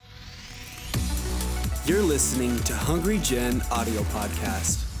You're listening to Hungry Gen audio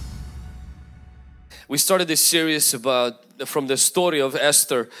podcast. We started this series from the story of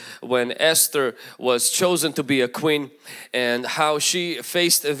Esther, when Esther was chosen to be a queen, and how she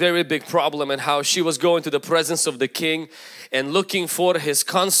faced a very big problem, and how she was going to the presence of the king and looking for his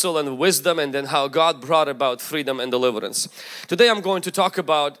counsel and wisdom, and then how God brought about freedom and deliverance. Today I'm going to talk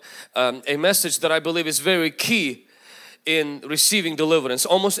about a message that I believe is very key in receiving deliverance.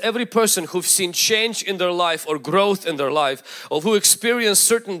 Almost every person who've seen change in their life or growth in their life, or who experienced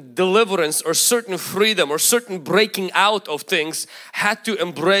certain deliverance or certain freedom or certain breaking out of things, had to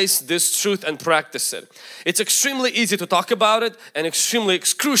embrace this truth and practice it. It's extremely easy to talk about it and extremely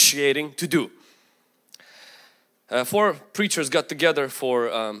excruciating to do. Four preachers got together for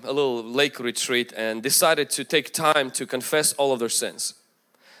a little lake retreat and decided to take time to confess all of their sins.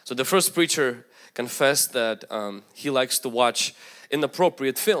 So the first preacher confessed that he likes to watch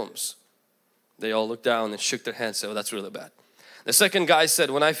inappropriate films. They all looked down and shook their hands and said, "Oh, that's really bad." The second guy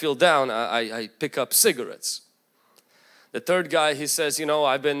said, "When I feel down, I pick up cigarettes." The third guy, he says,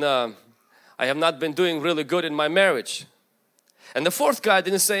 I have not been doing really good in my marriage." And the fourth guy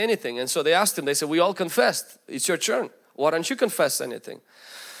didn't say anything, and so they asked him, they said, "We all confessed, it's your turn. Why don't you confess anything?"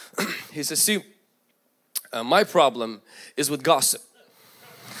 He says, my problem is with gossip.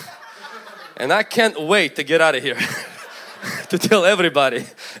 And I can't wait to get out of here to tell everybody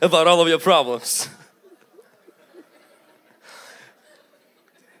about all of your problems.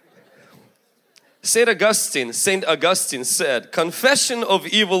 Saint Augustine said, "Confession of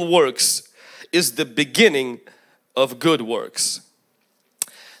evil works is the beginning of good works."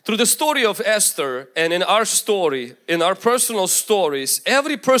 Through the story of Esther and in our story, in our personal stories,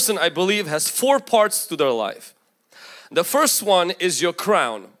 every person, I believe, has four parts to their life. The first one is your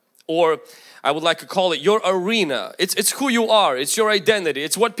crown, or I would like to call it your arena. It's who you are. It's your identity.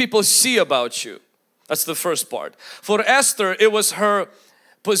 It's what people see about you. That's the first part. For Esther, it was her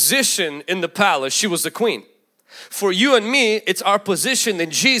position in the palace. She was the queen. For you and me, it's our position in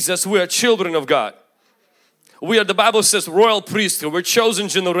Jesus. We are children of God. We are, the Bible says, royal priesthood. We're chosen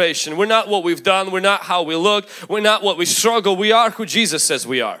generation. We're not what we've done. We're not how we look. We're not what we struggle. We are who Jesus says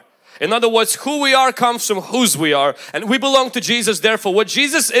we are. In other words, who we are comes from whose we are. And we belong to Jesus. Therefore, what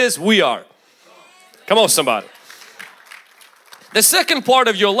Jesus is, we are. Come on, somebody. The second part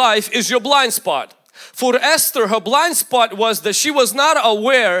of your life is your blind spot. For Esther, her blind spot was that she was not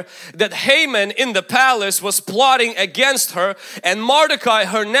aware that Haman in the palace was plotting against her, and Mordecai,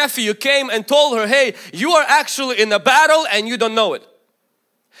 her nephew, came and told her, "Hey, you are actually in a battle and you don't know it."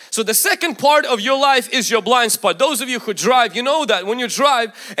 So the second part of your life is your blind spot. Those of you who drive, you know that when you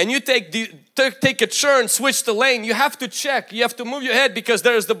drive and you take a turn, switch the lane, you have to check, you have to move your head, because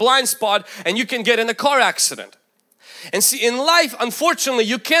there is the blind spot and you can get in a car accident. And see, in life, unfortunately,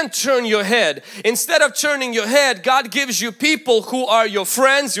 you can't turn your head. Instead of turning your head, God gives you people who are your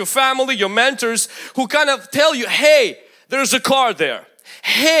friends, your family, your mentors, who kind of tell you, "Hey, there's a car there.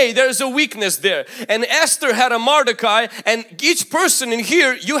 Hey, there's a weakness there." And Esther had a Mordecai, and each person in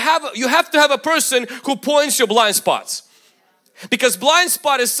here, you have to have a person who points your blind spots. Because blind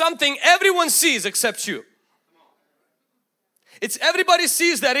spot is something everyone sees except you. It's everybody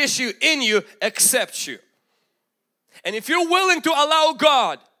sees that issue in you except you. And if you're willing to allow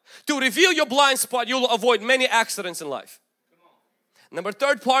God to reveal your blind spot, you'll avoid many accidents in life. Number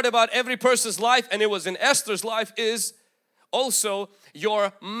third part about every person's life, and it was in Esther's life, is also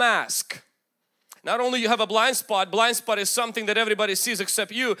your mask. Not only you have a blind spot is something that everybody sees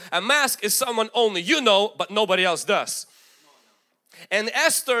except you. A mask is someone only you know, but nobody else does. And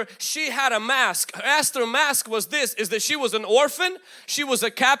Esther, she had a mask. Her Esther mask was this, is that she was an orphan, she was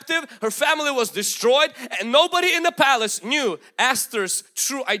a captive, her family was destroyed, and nobody in the palace knew Esther's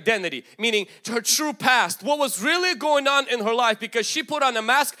true identity, meaning her true past, what was really going on in her life. Because she put on a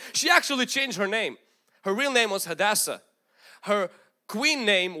mask, she actually changed her name. Her real name was Hadassah. Her queen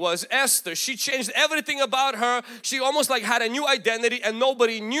name was Esther. She changed everything about her. She almost like had a new identity, and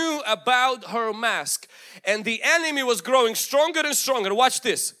nobody knew about her mask. And the enemy was growing stronger and stronger. Watch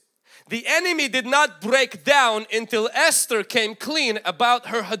this. The enemy did not break down until Esther came clean about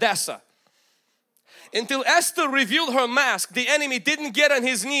her Hadassah. Until Esther revealed her mask, the enemy didn't get on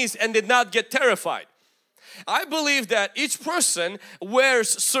his knees and did not get terrified. I believe that each person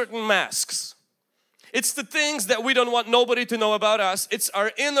wears certain masks. It's the things that we don't want nobody to know about us. It's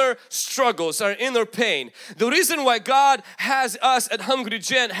our inner struggles, our inner pain. The reason why God has us at Hungry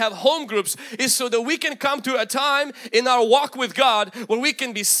Gen have home groups is so that we can come to a time in our walk with God where we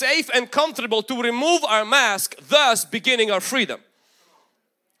can be safe and comfortable to remove our mask, thus beginning our freedom.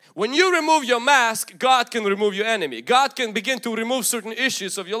 When you remove your mask, God can remove your enemy. God can begin to remove certain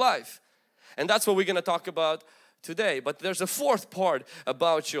issues of your life. And that's what we're going to talk about today. But there's a fourth part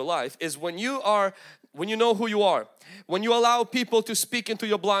about your life is when you know who you are, when you allow people to speak into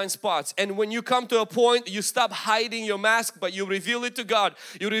your blind spots, and when you come to a point you stop hiding your mask but you reveal it to God,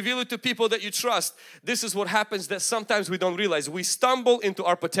 you reveal it to people that you trust. This is what happens that sometimes we don't realize. We stumble into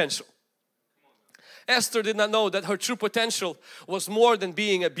our potential. Esther did not know that her true potential was more than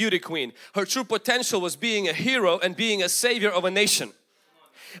being a beauty queen. Her true potential was being a hero and being a savior of a nation.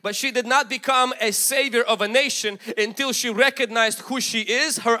 But she did not become a savior of a nation until she recognized who she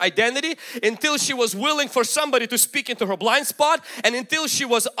is, her identity, until she was willing for somebody to speak into her blind spot, and until she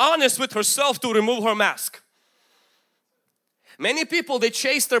was honest with herself to remove her mask. Many people, they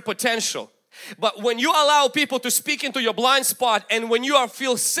chase their potential. But when you allow people to speak into your blind spot, and when you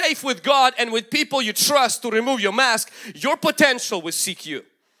feel safe with God and with people you trust to remove your mask, your potential will seek you.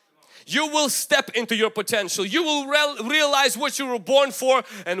 You will step into your potential. You will realize what you were born for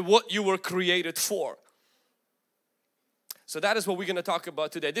and what you were created for. So that is what we're going to talk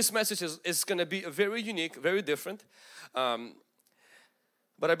about today. This message is going to be very unique, very different. But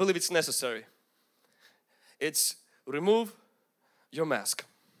I believe it's necessary. It's remove your mask.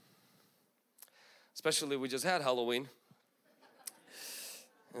 Especially we just had Halloween.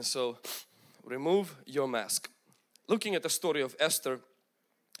 And so remove your mask. Looking at the story of Esther,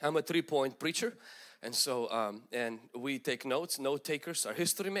 I'm a 3-point preacher, and so and we take notes. Note takers are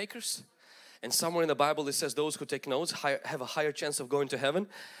history makers, and somewhere in the Bible it says those who take notes have a higher chance of going to heaven.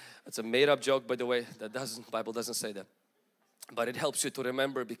 It's a made-up joke, by the way. The Bible doesn't say that, but it helps you to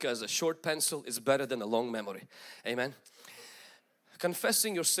remember because a short pencil is better than a long memory. Amen.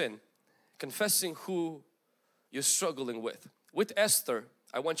 Confessing your sin, confessing who you're struggling with. With Esther,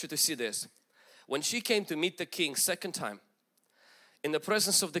 I want you to see this. When she came to meet the king second time, in the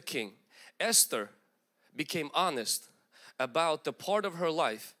presence of the king, Esther became honest about the part of her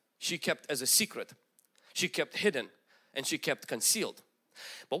life she kept as a secret. She kept hidden and she kept concealed.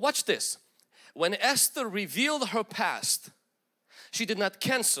 But watch this. When Esther revealed her past, she did not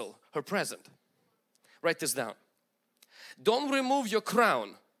cancel her present. Write this down. Don't remove your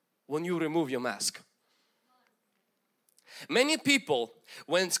crown when you remove your mask. Many people,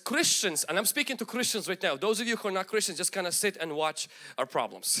 when Christians, and I'm speaking to Christians right now, those of you who are not Christians, just kind of sit and watch our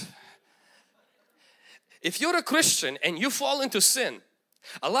problems. If you're a Christian and you fall into sin,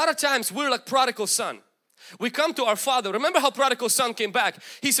 a lot of times we're like prodigal son. We come to our father. Remember how prodigal son came back?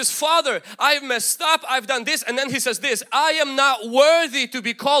 He says, Father, I've messed up, I've done this, and then he says this, I am not worthy to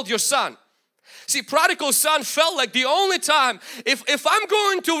be called your son. See, prodigal son felt like the only time, if I'm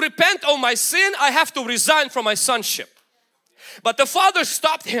going to repent of my sin, I have to resign from my sonship. But the father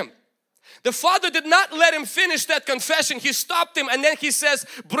stopped him. The father did not let him finish that confession. He stopped him and then he says,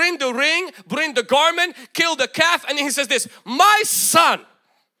 bring the ring, bring the garment, kill the calf. And he says this, my son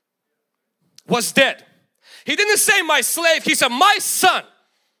was dead. He didn't say my slave, he said my son.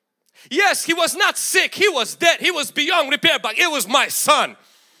 Yes, he was not sick, he was dead, he was beyond repair, but it was my son.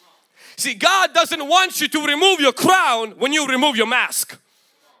 See, God doesn't want you to remove your crown when you remove your mask.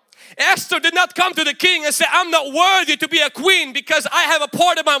 Esther did not come to the king and say, I'm not worthy to be a queen because I have a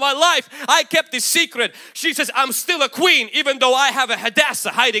part of my life I kept this secret. She says, I'm still a queen even though I have a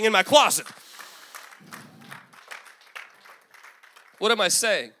Hadassah hiding in my closet. What am I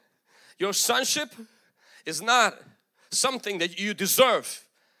saying? Your sonship is not something that you deserve.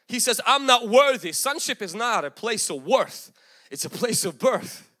 He says, I'm not worthy. Sonship is not a place of worth. It's a place of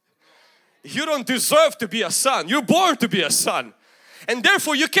birth. You don't deserve to be a son. You're born to be a son. And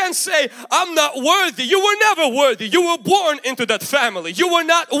therefore you can't say, I'm not worthy. You were never worthy. You were born into that family. You were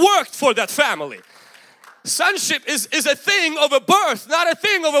not worked for that family. Sonship is a thing of a birth, not a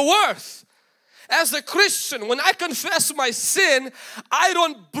thing of a worth. As a Christian, when I confess my sin, I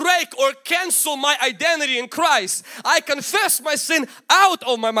don't break or cancel my identity in Christ. I confess my sin out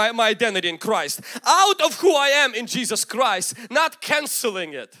of my identity in Christ. Out of who I am in Jesus Christ. Not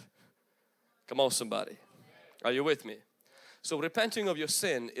canceling it. Come on somebody. Are you with me? So repenting of your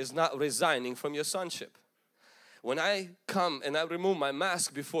sin is not resigning from your sonship. When I come and I remove my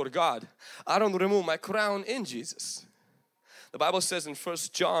mask before God, I don't remove my crown in Jesus. The Bible says in 1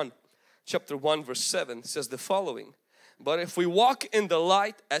 John chapter 1 verse 7 says the following, but if we walk in the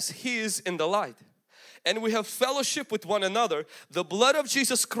light as He is in the light, and we have fellowship with one another, the blood of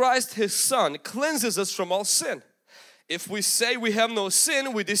Jesus Christ His Son cleanses us from all sin. If we say we have no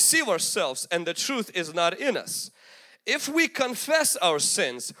sin, we deceive ourselves and the truth is not in us. If we confess our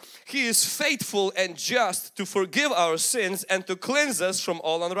sins, He is faithful and just to forgive our sins and to cleanse us from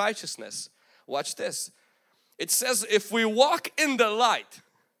all unrighteousness. Watch this. It says if we walk in the light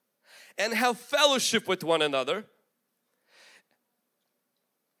and have fellowship with one another,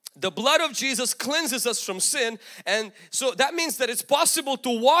 The blood of Jesus cleanses us from sin, and so that means that it's possible to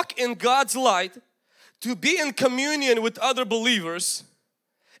walk in God's light, to be in communion with other believers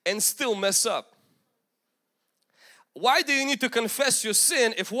and still mess up. Why do you need to confess your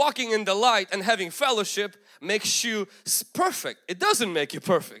sin if walking in the light and having fellowship makes you perfect? It doesn't make you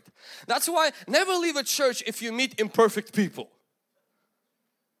perfect. That's why never leave a church if you meet imperfect people.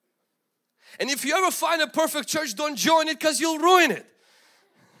 And if you ever find a perfect church, don't join it because you'll ruin it.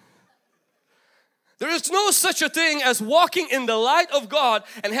 There is no such a thing as walking in the light of God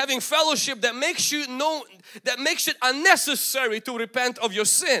and having fellowship that makes you know, that makes it unnecessary to repent of your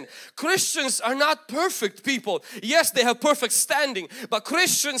sin. Christians are not perfect people. Yes, they have perfect standing, but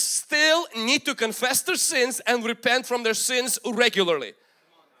Christians still need to confess their sins and repent from their sins regularly.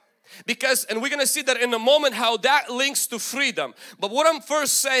 Because, and we're going to see that in a moment how that links to freedom. But what I'm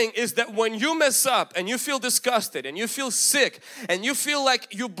first saying is that when you mess up and you feel disgusted and you feel sick and you feel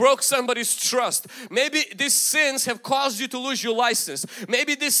like you broke somebody's trust, maybe these sins have caused you to lose your license.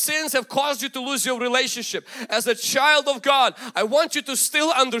 Maybe these sins have caused you to lose your relationship. As a child of God, I want you to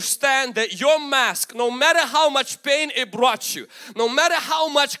still understand that your mask, no matter how much pain it brought you, no matter how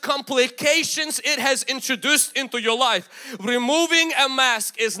much complications it has introduced into your life, removing a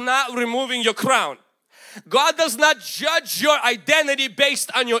mask is not removing your crown. God does not judge your identity based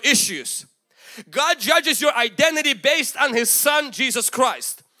on your issues. God judges your identity based on His Son Jesus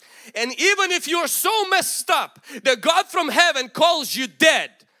Christ. And even if you're so messed up that God from heaven calls you dead,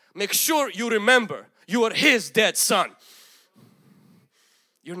 make sure you remember you are His dead son.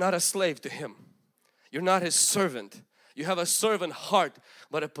 You're not a slave to Him. You're not His servant. You have a servant heart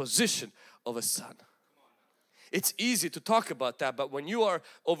but a position of a son. It's easy to talk about that, but when you are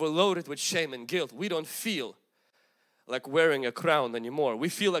overloaded with shame and guilt, we don't feel like wearing a crown anymore. We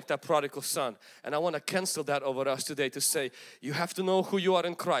feel like that prodigal son. And I want to cancel that over us today to say, you have to know who you are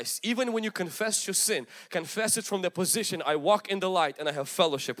in Christ. Even when you confess your sin, confess it from the position, I walk in the light and I have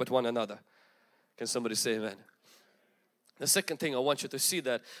fellowship with one another. Can somebody say amen? The second thing I want you to see,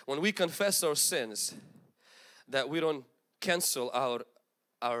 that when we confess our sins, that we don't cancel our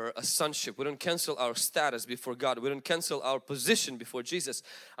sonship. We don't cancel our status before God. We don't cancel our position before Jesus.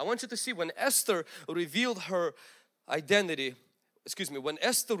 I want you to see when Esther revealed her identity, when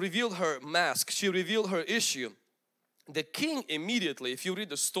Esther revealed her mask, she revealed her issue. The king immediately, if you read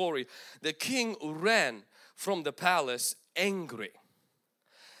the story, the king ran from the palace angry.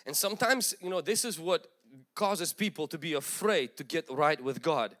 And sometimes, this is what causes people to be afraid to get right with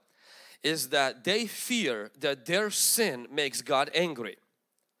God, is that they fear that their sin makes God angry.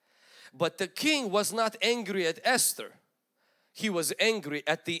 But the king was not angry at Esther. He was angry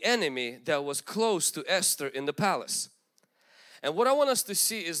at the enemy that was close to Esther in the palace. And what I want us to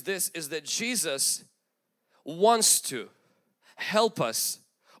see is this, is that Jesus wants to help us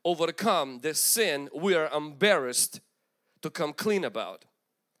overcome the sin we are embarrassed to come clean about.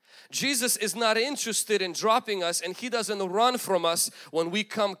 Jesus is not interested in dropping us, and He doesn't run from us when we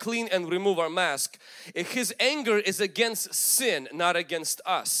come clean and remove our mask. His anger is against sin, not against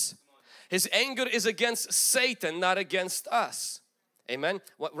us. His anger is against Satan, not against us. Amen.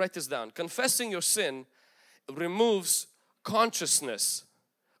 Write this down. Confessing your sin removes consciousness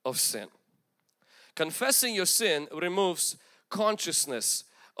of sin. Confessing your sin removes consciousness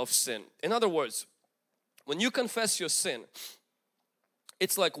of sin. In other words, when you confess your sin,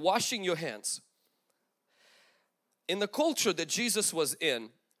 it's like washing your hands. In the culture that Jesus was in,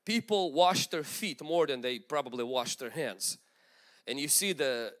 people washed their feet more than they probably washed their hands. And you see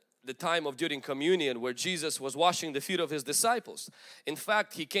the time of during communion where Jesus was washing the feet of His disciples. In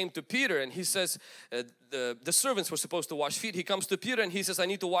fact, He came to Peter and He says, the servants were supposed to wash feet. He comes to Peter and He says, I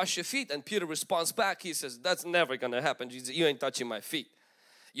need to wash your feet. And Peter responds back, he says, that's never gonna happen. Jesus, you ain't touching my feet.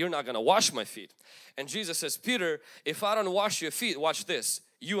 You're not gonna wash my feet. And Jesus says, Peter, if I don't wash your feet, watch this,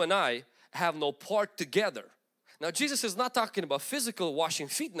 you and I have no part together. Now Jesus is not talking about physical washing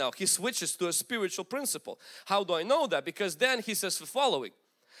feet now. He switches to a spiritual principle. How do I know that? Because then He says the following.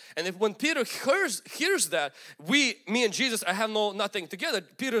 And when Peter hears that me and Jesus, I have nothing together,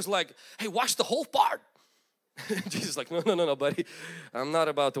 Peter's like, hey, wash the whole part. Jesus is like, no, buddy. I'm not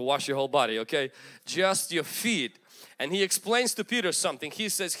about to wash your whole body, okay? Just your feet. And He explains to Peter something. He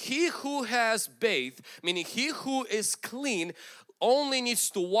says, he who has bathed, meaning he who is clean, only needs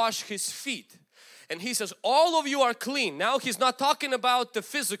to wash his feet. and He says, all of you are clean. Now He's not talking about the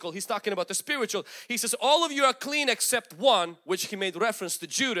physical, He's talking about the spiritual. He says, all of you are clean except one, which He made reference to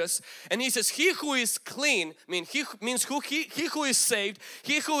Judas. And He says, he who is clean, he who is saved,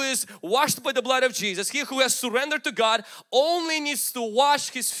 he who is washed by the blood of Jesus, he who has surrendered to God, only needs to wash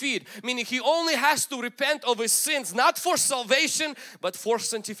his feet. Meaning he only has to repent of his sins, not for salvation, but for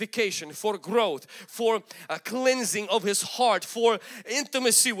sanctification, for growth, for cleansing of his heart, for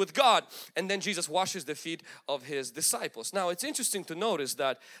intimacy with God. And then Jesus washes the feet of His disciples. Now it's interesting to notice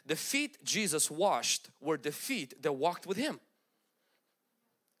that the feet Jesus washed were the feet that walked with Him.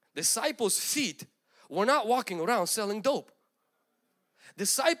 Disciples' feet were not walking around selling dope.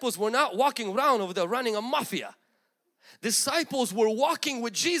 Disciples were not walking around over there running a mafia. Disciples were walking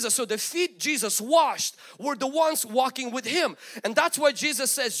with Jesus, so the feet Jesus washed were the ones walking with Him. And that's why Jesus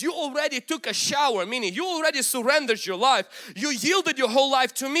says, you already took a shower, meaning you already surrendered your life. You yielded your whole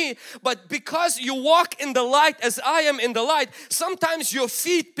life to me, but because you walk in the light as I am in the light, sometimes your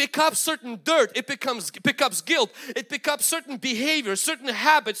feet pick up certain dirt. It picks up guilt. It picks up certain behaviors, certain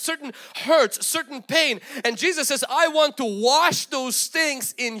habits, certain hurts, certain pain. And Jesus says, I want to wash those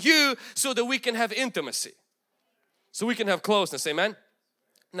things in you so that we can have intimacy. So we can have closeness, amen?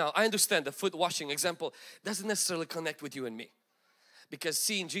 Now I understand the foot washing example doesn't necessarily connect with you and me. Because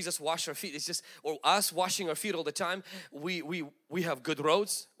seeing Jesus wash our feet, it's just, or us washing our feet all the time, we have good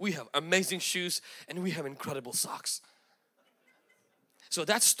roads, we have amazing shoes, and we have incredible socks. So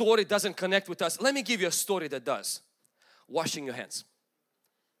that story doesn't connect with us. Let me give you a story that does. Washing your hands.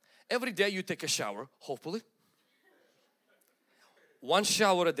 Every day you take a shower, hopefully. 1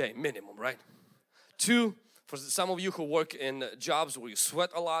 shower a day, minimum, right? 2, for some of you who work in jobs where you sweat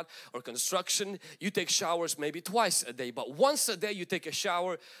a lot or construction, you take showers maybe twice a day. But once a day you take a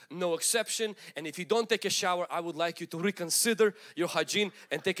shower, no exception. And if you don't take a shower, I would like you to reconsider your hygiene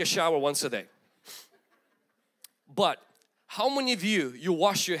and take a shower once a day. But how many of you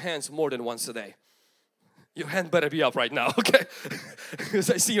wash your hands more than once a day? Your hand better be up right now, okay? Because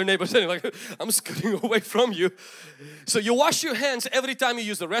I see your neighbor saying like, I'm scooting away from you. So you wash your hands every time you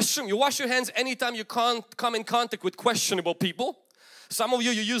use the restroom. You wash your hands anytime you come in contact with questionable people. Some of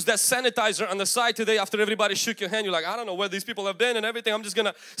you use that sanitizer on the side today after everybody shook your hand. You're like, I don't know where these people have been and everything. I'm just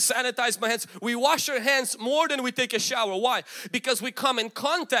gonna sanitize my hands. We wash our hands more than we take a shower. Why? Because we come in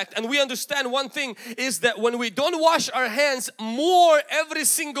contact, and we understand one thing is that when we don't wash our hands more every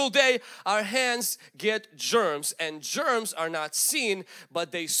single day, our hands get germs, and germs are not seen,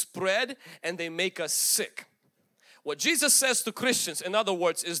 but they spread and they make us sick. What Jesus says to Christians, in other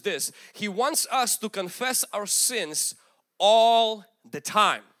words, is this: He wants us to confess our sins all the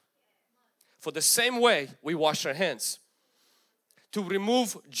time. For the same way we wash our hands. To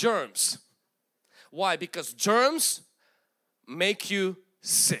remove germs. Why? Because germs make you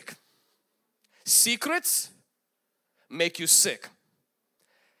sick. Secrets make you sick.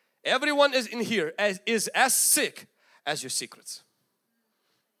 Everyone is in here is as sick as your secrets.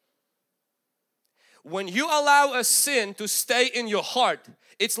 When you allow a sin to stay in your heart,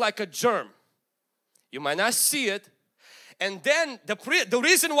 it's like a germ. You might not see it. And then the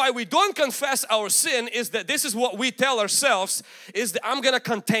reason why we don't confess our sin is that this is what we tell ourselves, is that I'm gonna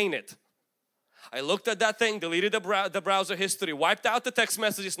contain it. I looked at that thing, deleted the browser history, wiped out the text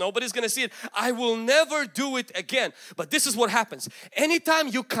messages, nobody's gonna see it. I will never do it again. But this is what happens. Anytime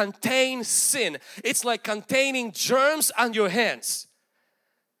you contain sin, it's like containing germs on your hands.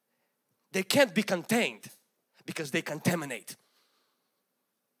 They can't be contained because they contaminate.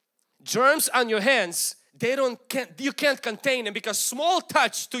 Germs on your hands, you can't contain them, because small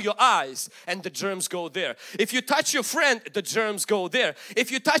touch to your eyes and the germs go there. If you touch your friend, the germs go there.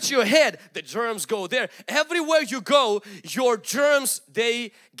 If you touch your head, the germs go there. Everywhere you go, your germs,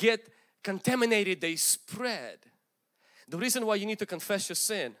 they get contaminated, they spread. The reason why you need to confess your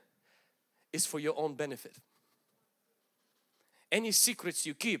sin is for your own benefit. Any secrets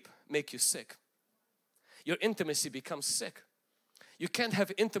you keep make you sick. Your intimacy becomes sick. You can't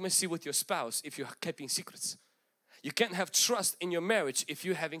have intimacy with your spouse if you're keeping secrets. You can't have trust in your marriage if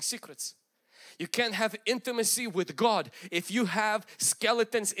you're having secrets. You can't have intimacy with God if you have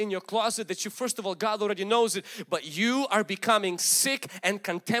skeletons in your closet that you, first of all, God already knows it, but you are becoming sick and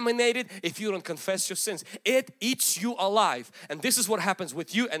contaminated if you don't confess your sins. It eats you alive. And this is what happens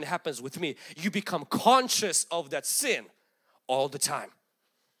with you and happens with me. You become conscious of that sin all the time.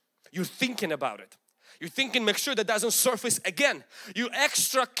 You're thinking about it. You're thinking, make sure that doesn't surface again. You're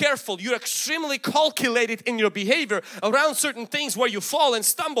extra careful. You're extremely calculated in your behavior around certain things where you fall and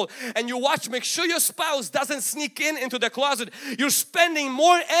stumble. And you watch, make sure your spouse doesn't sneak into the closet. You're spending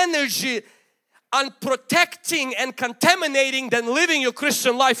more energy on protecting and contaminating than living your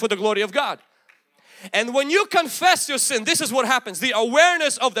Christian life for the glory of God. And when you confess your sin, this is what happens. The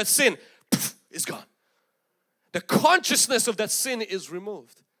awareness of that sin is gone. The consciousness of that sin is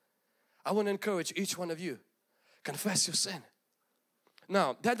removed. I want to encourage each one of you, confess your sin.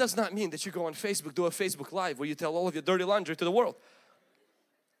 Now, that does not mean that you go on Facebook, do a Facebook Live where you tell all of your dirty laundry to the world.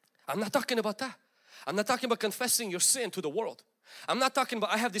 I'm not talking about that. I'm not talking about confessing your sin to the world. I'm not talking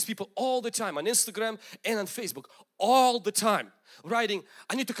about, I have these people all the time on Instagram and on Facebook, all the time writing,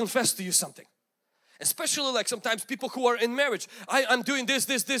 I need to confess to you something. Especially like sometimes people who are in marriage, I'm doing this,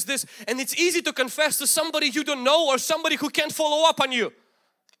 and it's easy to confess to somebody you don't know or somebody who can't follow up on you.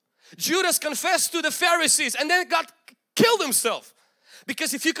 Judas confessed to the Pharisees and then killed himself.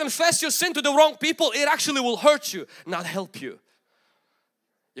 Because if you confess your sin to the wrong people, it actually will hurt you, not help you.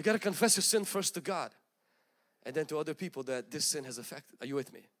 You got to confess your sin first to God and then to other people that this sin has affected. Are you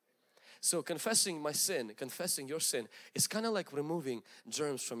with me? So confessing my sin, confessing your sin is kind of like removing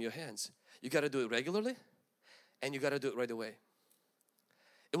germs from your hands. You got to do it regularly and you got to do it right away.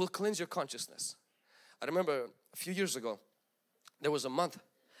 It will cleanse your consciousness. I remember a few years ago, there was a month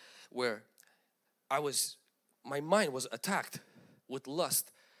where my mind was attacked with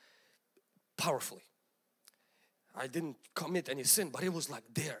lust powerfully. I didn't commit any sin, but it was like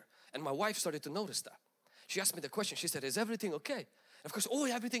there. And my wife started to notice that. She asked me the question. She said, is everything okay? And of course, oh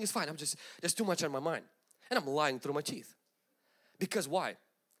yeah, everything is fine. There's too much on my mind. And I'm lying through my teeth. Because why?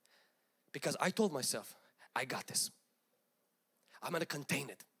 Because I told myself, I got this. I'm going to contain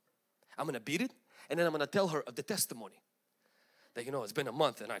it. I'm going to beat it. And then I'm going to tell her of the testimony. That it's been a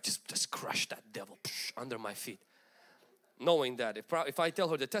month and I just crushed that devil under my feet. Knowing that if I tell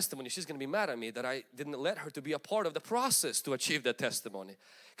her the testimony, she's going to be mad at me that I didn't let her to be a part of the process to achieve that testimony.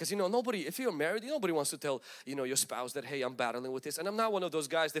 Because nobody, if you're married, nobody wants to tell your spouse that, hey, I'm battling with this. And I'm not one of those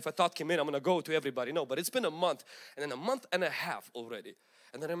guys that if a thought came in, I'm going to go to everybody. No, but it's been a month and then a month and a half already.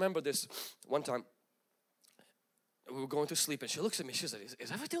 And then I remember this one time, we were going to sleep and she looks at me, she's like,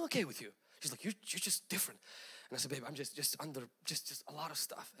 is everything okay with you? She's like, you're just different. And I said, babe, I'm just under just a lot of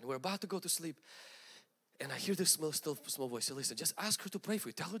stuff. And we're about to go to sleep. And I hear this still small voice. Say, listen, just ask her to pray for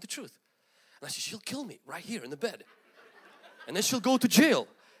you. Tell her the truth. And I said, she'll kill me right here in the bed. And then she'll go to jail.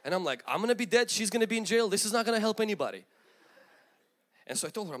 And I'm like, I'm going to be dead. She's going to be in jail. This is not going to help anybody. And so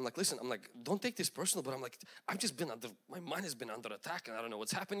I told her, I'm like, listen, don't take this personal. But I'm like, my mind has been under attack. And I don't know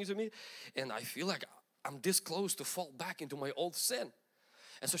what's happening to me. And I feel like I'm this close to fall back into my old sin.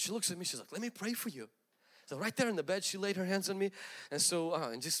 And so she looks at me. She's like, let me pray for you. So right there in the bed, she laid her hands on me. And so,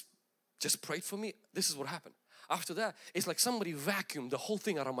 and just prayed for me. This is what happened. After that, it's like somebody vacuumed the whole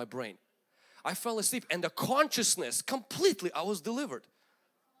thing out of my brain. I fell asleep and the consciousness completely, I was delivered.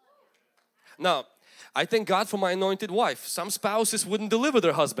 Now, I thank God for my anointed wife. Some spouses wouldn't deliver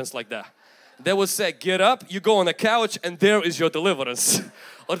their husbands like that. They would say, get up, you go on the couch and there is your deliverance.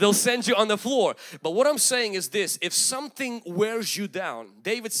 Or they'll send you on the floor. But what I'm saying is this, if something wears you down,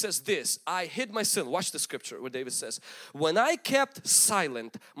 David says this, I hid my sin. Watch the scripture where David says, when I kept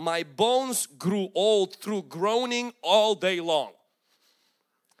silent, my bones grew old through groaning all day long.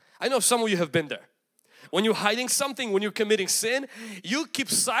 I know some of you have been there. When you're hiding something, when you're committing sin, you keep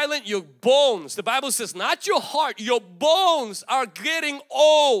silent, your bones, the Bible says, not your heart, your bones are getting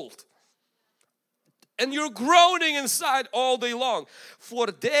old. And you're groaning inside all day long. For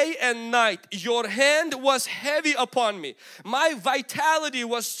day and night your hand was heavy upon me. My vitality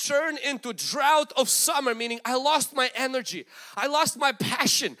was turned into drought of summer, meaning I lost my energy. I lost my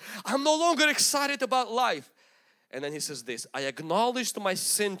passion. I'm no longer excited about life. And then he says this, I acknowledged my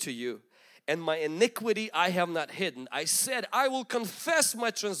sin to you and my iniquity I have not hidden. I said, I will confess my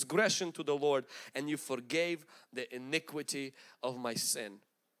transgression to the Lord, and you forgave the iniquity of my sin.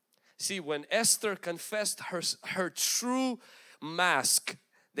 See, when Esther confessed her true mask,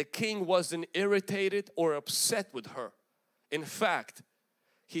 the king wasn't irritated or upset with her. In fact,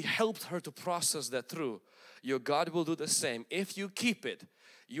 he helped her to process that through. Your God will do the same. If you keep it,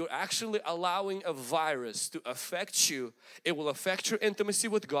 you're actually allowing a virus to affect you. It will affect your intimacy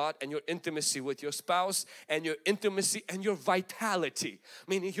with God and your intimacy with your spouse and your intimacy and your vitality.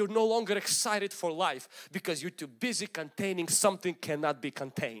 Meaning you're no longer excited for life because you're too busy containing something cannot be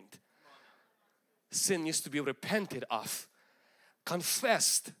contained. Sin needs to be repented of,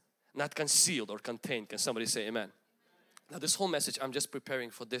 confessed, not concealed or contained. Can somebody say amen? Now this whole message, I'm just preparing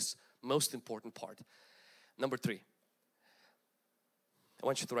for this most important part. Number 3. I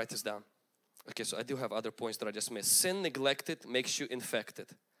want you to write this down. Okay, so I do have other points that I just missed. Sin neglected makes you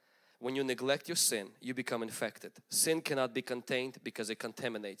infected. When you neglect your sin, you become infected. Sin cannot be contained because it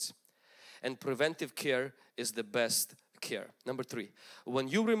contaminates. And preventive care is the best care. Number 3, when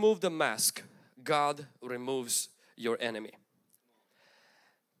you remove the mask, God removes your enemy.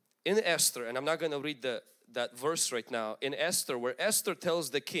 in Esther, and I'm not going to read that verse right now, in Esther, where Esther tells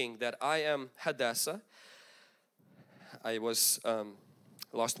the king that I am Hadassah, I was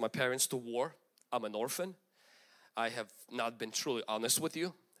lost my parents to war, I'm an orphan, I have not been truly honest with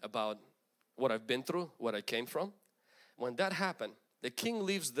you about what I've been through, what I came from. When that happened, the king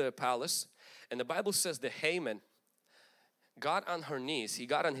leaves the palace, and the Bible says that Haman got on her knees, he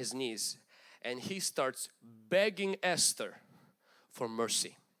got on his knees, and he starts begging Esther for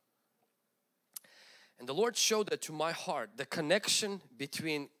mercy. And the Lord showed that to my heart, the connection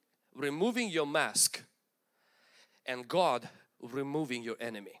between removing your mask and God removing your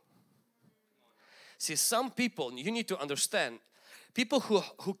enemy. See, some people, you need to understand, people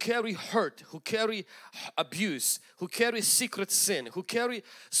who carry hurt, who carry abuse, who carry secret sin, who carry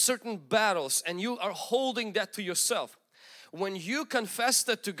certain battles, and you are holding that to yourself. When you confess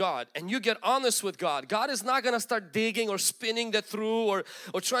that to God and you get honest with God, God is not going to start digging or spinning that through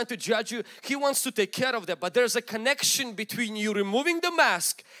or trying to judge you. He wants to take care of that. But there's a connection between you removing the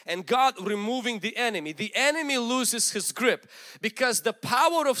mask and God removing the enemy. The enemy loses his grip because the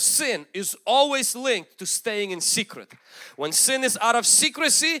power of sin is always linked to staying in secret. When sin is out of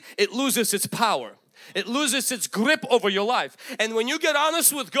secrecy, it loses its power. It loses its grip over your life. And when you get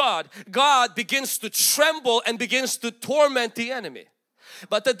honest with God, God begins to tremble and begins to torment the enemy.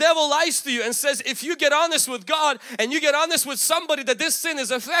 But the devil lies to you and says, if you get honest with God and you get honest with somebody that this sin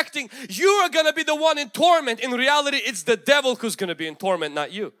is affecting, you are going to be the one in torment. In reality, it's the devil who's going to be in torment,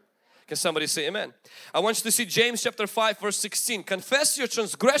 not you. Can somebody say amen? I want you to see James chapter 5 verse 16. Confess your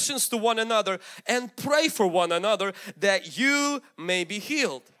transgressions to one another and pray for one another that you may be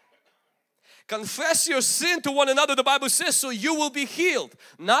healed. Confess your sin to one another, the Bible says, so you will be healed.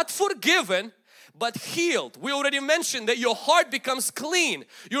 Not forgiven, but healed. We already mentioned that your heart becomes clean.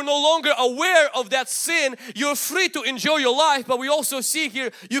 You're no longer aware of that sin. You're free to enjoy your life, but we also see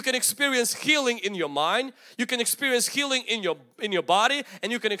here you can experience healing in your mind. You can experience healing in your body, and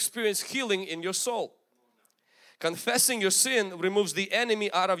you can experience healing in your soul. Confessing your sin removes the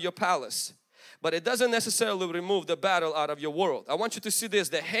enemy out of your palace. But it doesn't necessarily remove the battle out of your world. I want you to see this,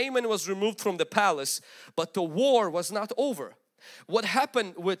 that Haman was removed from the palace, but the war was not over. What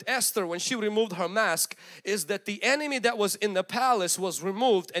happened with Esther when she removed her mask is that the enemy that was in the palace was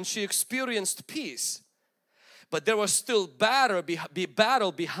removed and she experienced peace. But there was still battle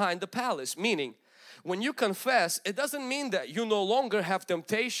behind the palace, meaning when you confess, it doesn't mean that you no longer have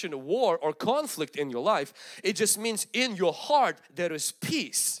temptation, war or conflict in your life. It just means in your heart there is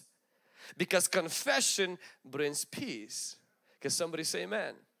peace. Because confession brings peace. Can somebody say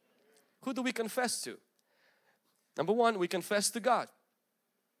amen? Who do we confess to? Number one, we confess to God.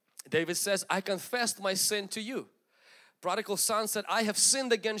 David says, I confessed my sin to you. Prodigal son said, I have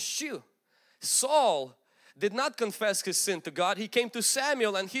sinned against you. Saul did not confess his sin to God. He came to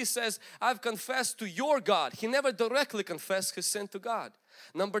Samuel and he says, I've confessed to your God. He never directly confessed his sin to God.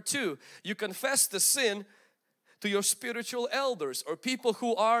 Number two, you confess the sin to your spiritual elders or people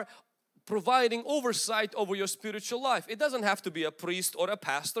who are providing oversight over your spiritual life. It doesn't have to be a priest or a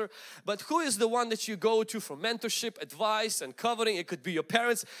pastor, but who is the one that you go to for mentorship, advice and covering? It could be your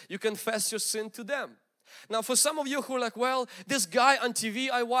parents. You confess your sin to them. Now for some of you who are like, well, this guy on TV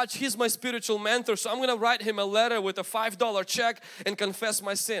I watch, he's my spiritual mentor, so I'm going to write him a letter with a $5 check and confess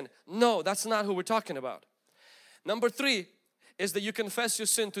my sin. No, that's not who we're talking about. Number three is that you confess your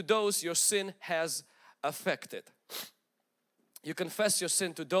sin to those your sin has affected. You confess your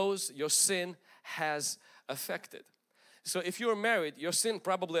sin to those your sin has affected. So if you're married, your sin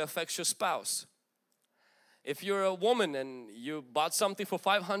probably affects your spouse. If you're a woman and you bought something for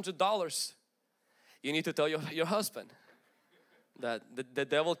 $500, you need to tell your husband that the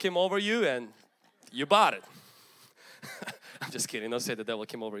devil came over you and you bought it. I'm just kidding, don't say the devil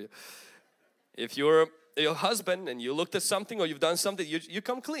came over you. If you're your husband and you looked at something or you've done something, you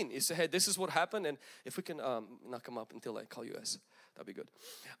come clean. You say, hey, this is what happened, and if we can not come up until I call you as, that'd be good.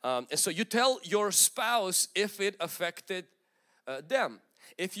 And so you tell your spouse if it affected them.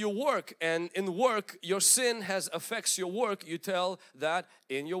 If you work and in work your sin affects your work, you tell that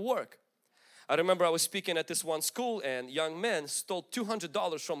in your work. I remember I was speaking at this one school and young man stole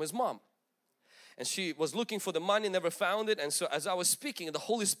 $200 from his mom. And she was looking for the money, never found it. And so as I was speaking, the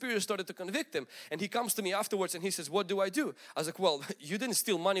Holy Spirit started to convict him. And he comes to me afterwards and he says, what do? I was like, well, you didn't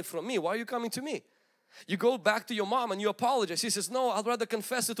steal money from me. Why are you coming to me? You go back to your mom and you apologize. He says, no, I'd rather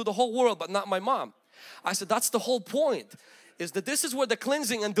confess it to the whole world, but not my mom. I said, that's the whole point. is that this is where the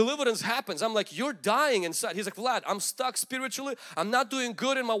cleansing and deliverance happens. I'm like, you're dying inside. He's like, Vlad, I'm stuck spiritually. I'm not doing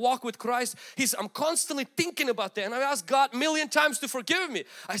good in my walk with Christ. I'm constantly thinking about that. And I asked God 1,000,000 times to forgive me.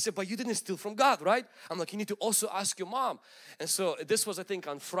 I said, but you didn't steal from God, right? I'm like, you need to also ask your mom. And so this was, I think,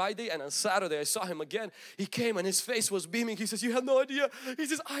 on Friday, and on Saturday I saw him again. He came and his face was beaming. He says, you have no idea. He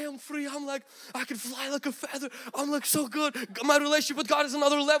says, I am free. I'm like, I can fly like a feather. I'm like, so good. My relationship with God is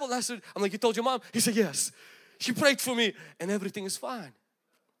another level. And I said, I'm like, you told your mom? He said, yes. She prayed for me and everything is fine.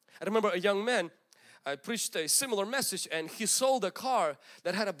 I remember a young man, I preached a similar message, and he sold a car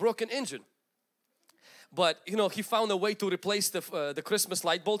that had a broken engine. But you know, he found a way to replace the Christmas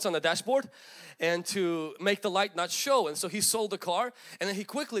light bulbs on the dashboard and to make the light not show. And so he sold the car, and then he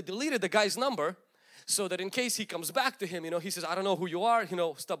quickly deleted the guy's number so that in case he comes back to him, you know, he says, I don't know who you are, you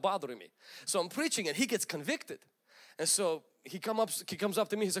know, stop bothering me. So I'm preaching and he gets convicted. And so he comes up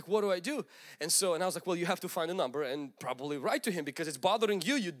to me, he's like, what do I do? And I was like, well, you have to find a number and probably write to him because it's bothering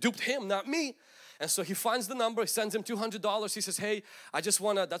you. You duped him, not me. And so he finds the number, he sends him $200. He says, hey, I just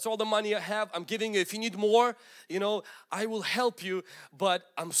want to, that's all the money I have. I'm giving you, if you need more, you know, I will help you, but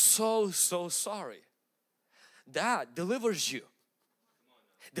I'm so sorry. That delivers you.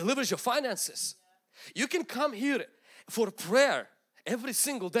 Delivers your finances. You can come here for prayer every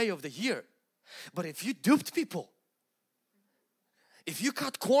single day of the year. But if you duped people, if you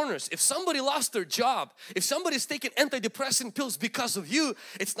cut corners, if somebody lost their job, if somebody's taking antidepressant pills because of you,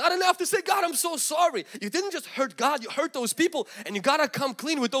 it's not enough to say, God, I'm so sorry. You didn't just hurt God, you hurt those people, and you gotta come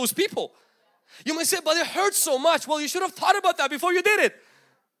clean with those people. You may say, but it hurts so much. Well, you should have thought about that before you did it.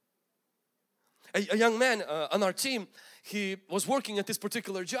 A young man on our team, he was working at this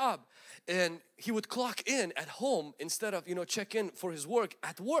particular job, and he would clock in at home instead of, you know, check in for his work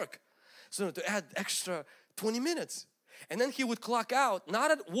at work. So to add extra 20 minutes. And then he would clock out,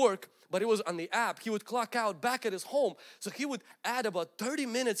 not at work, but it was on the app. He would clock out back at his home. So he would add about 30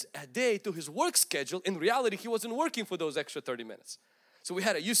 minutes a day to his work schedule. In reality, he wasn't working for those extra 30 minutes. So we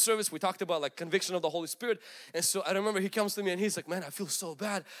had a youth service. We talked about like conviction of the Holy Spirit. And so I remember he comes to me and he's like, man, I feel so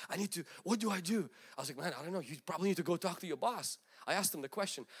bad. What do I do? I was like, man, I don't know. You probably need to go talk to your boss. I asked him the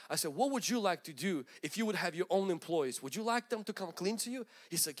question. I said, what would you like to do if you would have your own employees? Would you like them to come clean to you?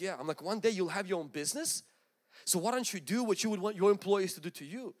 He's like, yeah. I'm like, one day you'll have your own business. So why don't you do what you would want your employees to do to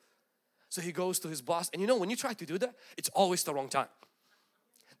you? So he goes to his boss, and you know, when you try to do that, it's always the wrong time.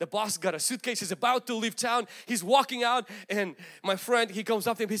 The boss got a suitcase, he's about to leave town, he's walking out, and my friend, he comes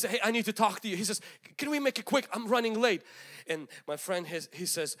up to him, he says, hey, I need to talk to you. He says, can we make it quick? I'm running late. And my friend, he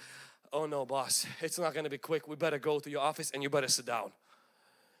says, oh no, boss, it's not going to be quick. We better go to your office and you better sit down.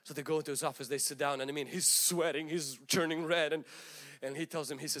 So they go into his office, they sit down, and I mean, he's sweating, he's turning red, and he tells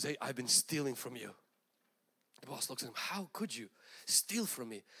him, he says, hey, I've been stealing from you. The boss looks at him, how could you steal from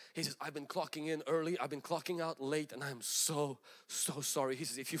me? He says, I've been clocking in early, I've been clocking out late, and I'm so sorry. He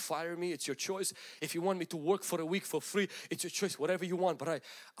says, if you fire me, it's your choice. If you want me to work for a week for free, it's your choice, whatever you want, but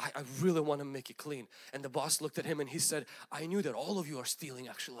I really want to make it clean. And the boss looked at him and he said, I knew that all of you are stealing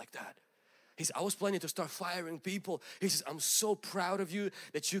actually like that. He said, I was planning to start firing people. He says, I'm so proud of you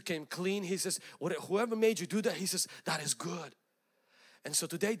that you came clean. He says, whoever made you do that, he says, that is good. And so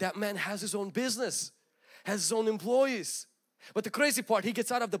today that man has his own business, has his own employees. But the crazy part, he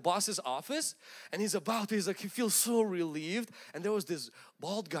gets out of the boss's office and he's like, he feels so relieved. And there was this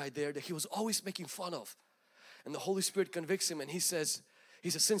bald guy there that he was always making fun of. And the Holy Spirit convicts him and he says,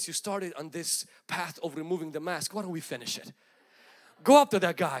 since you started on this path of removing the mask, why don't we finish it? Go up to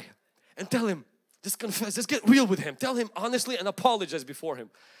that guy and tell him, just confess, just get real with him. Tell him honestly and apologize before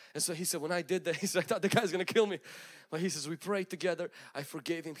him. And so he said, when I did that, he said, I thought the guy's gonna kill me. But he says, we prayed together. I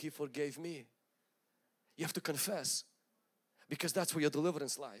forgave him, he forgave me. You have to confess because that's where your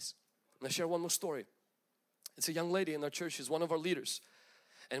deliverance lies. And I share one more story. It's a young lady in our church. She's one of our leaders.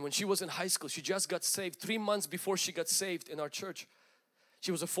 And when she was in high school, she just got saved 3 months before she got saved in our church.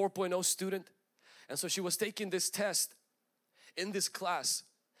 She was a 4.0 student. And so she was taking this test in this class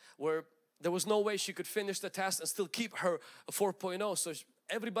where there was no way she could finish the test and still keep her 4.0. So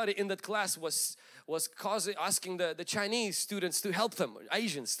everybody in that class was asking the Chinese students to help them,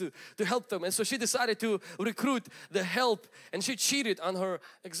 Asians to help them. And so she decided to recruit the help and she cheated on her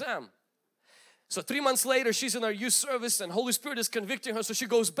exam. So 3 months later, she's in our youth service and Holy Spirit is convicting her. So she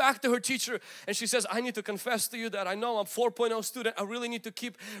goes back to her teacher and she says, I need to confess to you that I know I'm 4.0 student. I really need to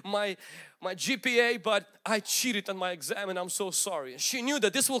keep my GPA, but I cheated on my exam and I'm so sorry. And she knew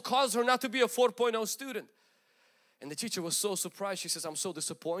that this will cause her not to be a 4.0 student. And the teacher was so surprised. She says, I'm so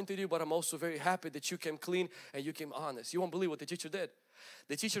disappointed in you, but I'm also very happy that you came clean and you came honest. You won't believe what the teacher did.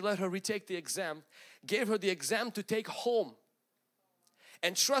 The teacher let her retake the exam, gave her the exam to take home,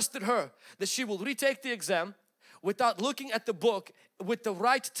 and trusted her that she will retake the exam, without looking at the book with the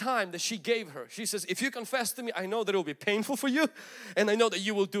right time that she gave her. She says, if you confess to me, I know that it will be painful for you and I know that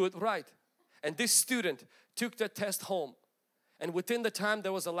you will do it right. And this student took the test home, and within the time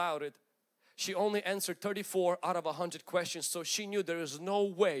that was allowed it, she only answered 34 out of 100 questions. So she knew there is no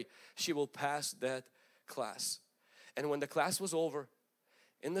way she will pass that class. And when the class was over,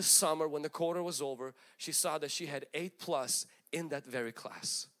 in the summer when the quarter was over, she saw that she had 8+ in that very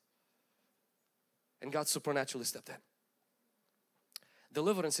class. And God supernaturally stepped in.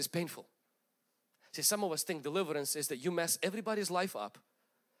 Deliverance is painful. See, some of us think deliverance is that you mess everybody's life up.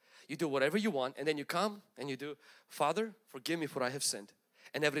 You do whatever you want and then you come and you do, Father, forgive me for I have sinned.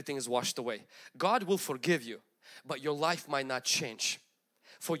 And everything is washed away. God will forgive you, but your life might not change.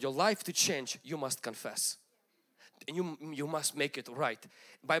 For your life to change, you must confess. And you must make it right.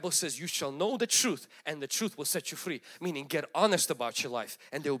 Bible says you shall know the truth and the truth will set you free. Meaning get honest about your life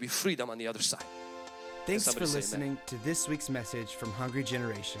and there will be freedom on the other side. Thanks for listening to this week's message from Hungry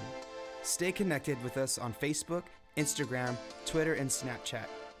Generation. Stay connected with us on Facebook, Instagram, Twitter, and Snapchat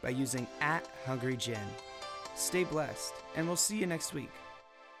by using @HungryGen. Stay blessed and we'll see you next week.